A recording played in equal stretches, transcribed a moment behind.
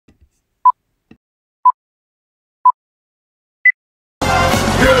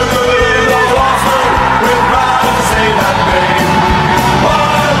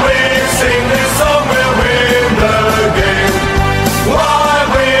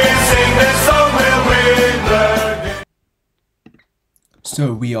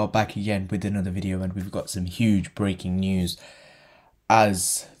So we are back again with another video, and we've got some huge breaking news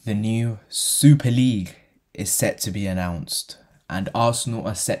as the new Super League is set to be announced, and Arsenal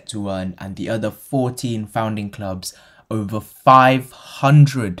are set to earn, and the other 14 founding clubs, over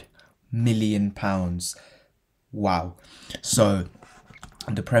 £500 million. Wow. So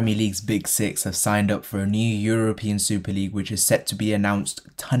the Premier League's Big Six have signed up for a new European Super League, which is set to be announced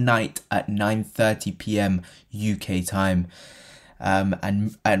tonight at 9:30 p.m. UK time.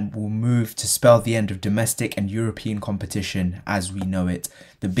 And will move to spell the end of domestic and European competition as we know it.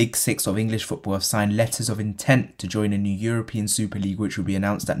 The Big Six of English football have signed letters of intent to join a new European Super League, which will be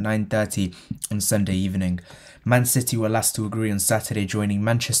announced at 9:30 on Sunday evening. Man City were last to agree on Saturday, joining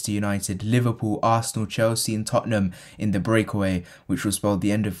Manchester United, Liverpool, Arsenal, Chelsea and Tottenham in the breakaway, which will spell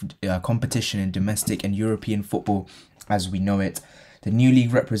the end of competition in domestic and European football as we know it. The new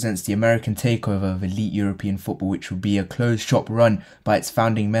league represents the American takeover of elite European football, which will be a closed-shop run by its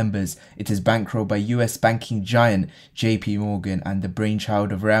founding members. It is bankrolled by US banking giant JP Morgan and the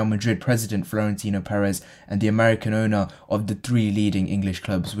brainchild of Real Madrid president Florentino Perez and the American owner of the three leading English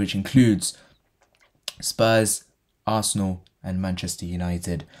clubs, which includes Spurs, Arsenal and Manchester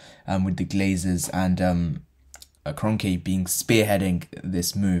United, with the Glazers and Kroenke being spearheading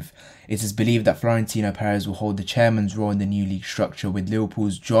this move. It is believed that Florentino Perez will hold the chairman's role in the new league structure, with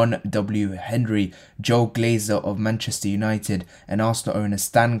Liverpool's John W. Henry, Joel Glazer of Manchester United and Arsenal owner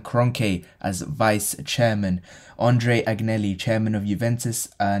Stan Kroenke as vice chairman. Andre Agnelli, chairman of Juventus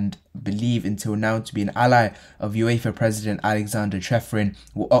and believed until now to be an ally of UEFA president Alexander Ceferin,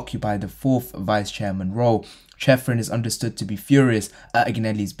 will occupy the fourth vice chairman role. Ceferin is understood to be furious at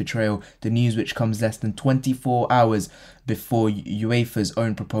Agnelli's betrayal, the news which comes less than 24 hours before UEFA's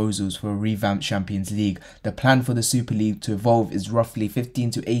own proposals for a revamped Champions League. The plan for the Super League to evolve is roughly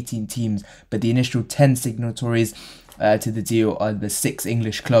 15 to 18 teams, but the initial 10 signatories to the deal are the 6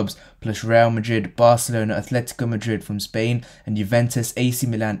 English clubs, plus Real Madrid, Barcelona, Atletico Madrid from Spain, and Juventus, AC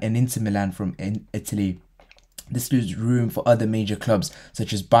Milan and Inter Milan from Italy. This leaves room for other major clubs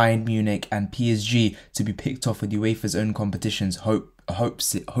such as Bayern Munich and PSG to be picked off with UEFA's own competitions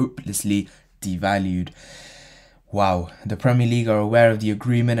hopelessly devalued. Wow, the Premier League are aware of the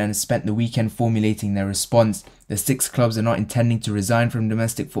agreement and have spent the weekend formulating their response. The 6 clubs are not intending to resign from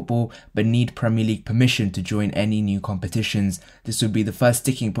domestic football, but need Premier League permission to join any new competitions. This would be the first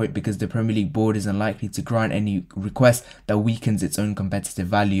sticking point because the Premier League board is unlikely to grant any request that weakens its own competitive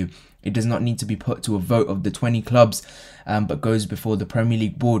value. It does not need to be put to a vote of the 20 clubs, but goes before the Premier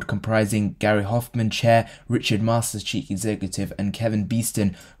League board, comprising Gary Hoffman, chair, Richard Masters, chief executive, and Kevin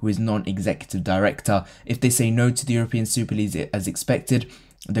Beeston, who is non-executive director. If they say no to the European Super League as expected,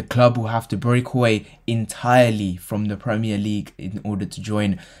 the club will have to break away entirely from the Premier League in order to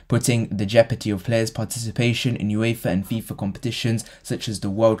join, putting the jeopardy of players' participation in UEFA and FIFA competitions such as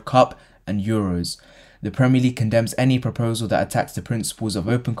the World Cup and Euros. The Premier League condemns any proposal that attacks the principles of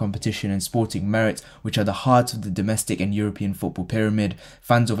open competition and sporting merit, which are the heart of the domestic and European football pyramid.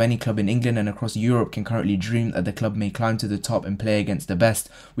 Fans of any club in England and across Europe can currently dream that the club may climb to the top and play against the best.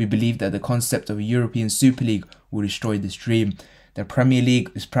 We believe that the concept of a European Super League will destroy this dream. The Premier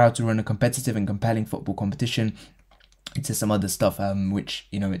League is proud to run a competitive and compelling football competition. It says some other stuff which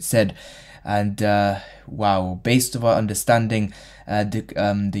it said, and wow, based on our understanding,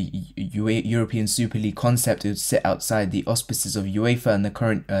 the European Super League concept would sit outside the auspices of UEFA and the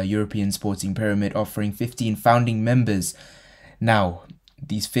current European sporting pyramid, offering 15 founding members. Now,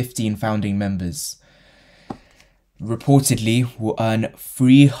 these 15 founding members reportedly will earn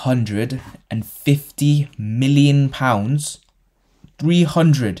 £350 million.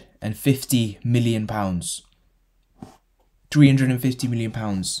 £350 million. £350 million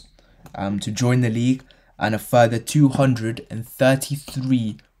to join the league, and a further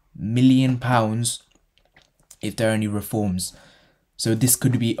 £233 million if there are any reforms. So this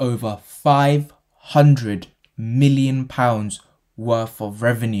could be over £500 million worth of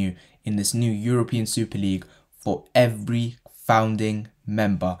revenue in this new European Super League for every founding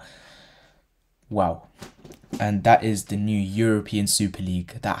member. Wow. And that is the new European Super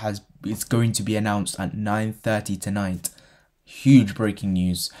League it's going to be announced at 9:30 tonight. Huge breaking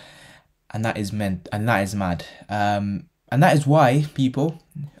news, and that is mad. And that is why people,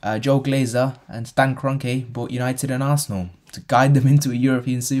 Joel Glazer and Stan Kroenke bought United and Arsenal to guide them into a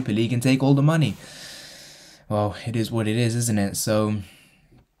European Super League and take all the money. Well, it is what it is, isn't it? So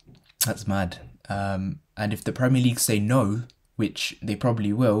that's mad. And if the Premier League say no, which they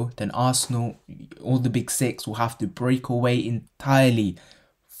probably will, then Arsenal, all the Big Six, will have to break away entirely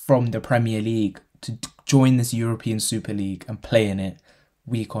from the Premier League to join this European Super League and play in it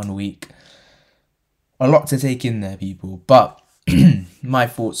week on week. A lot to take in there, people. But My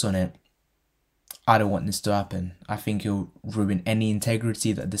thoughts on it. I don't want this to happen. I think it'll ruin any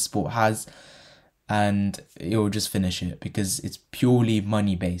integrity that the sport has, and it'll just finish it because it's purely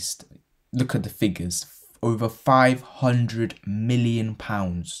money based. Look at the figures. Over £500 million.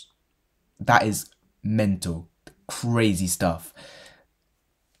 That is mental. Crazy stuff.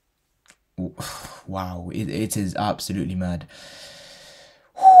 Wow, it is absolutely mad.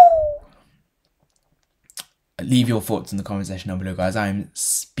 Leave your thoughts in the comment section down below, guys. I'm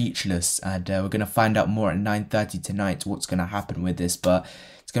speechless, and we're going to find out more at 9:30 tonight what's going to happen with this, but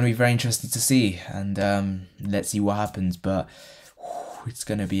it's going to be very interesting to see, and let's see what happens. But it's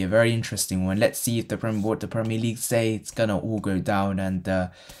going to be a very interesting one. Let's see if what the Premier League say. It's going to all go down, and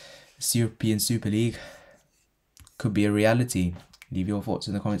this European Super League could be a reality. Leave your thoughts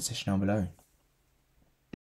in the comment section down below.